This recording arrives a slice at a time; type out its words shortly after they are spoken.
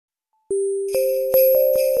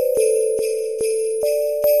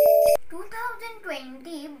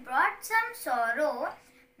2020 brought some sorrow.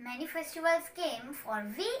 Many festivals came for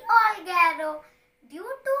we all gather.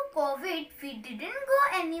 Due to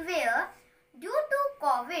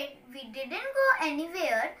COVID, we didn't go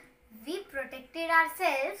anywhere. We protected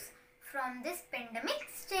ourselves from this pandemic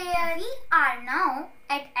scare. We are now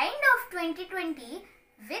at end of 2020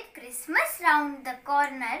 with Christmas round the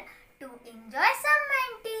corner to enjoy some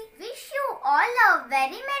tea. Wish you all a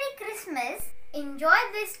very Merry Christmas. Enjoy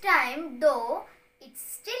this time though it's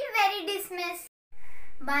still very dismissed.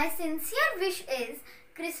 My sincere wish is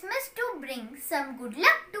Christmas to bring some good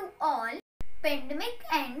luck to all. Pandemic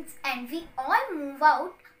ends and we all move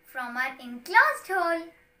out from our enclosed hole.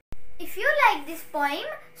 If you like this poem,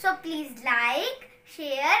 so please like,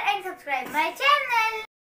 share and subscribe my channel.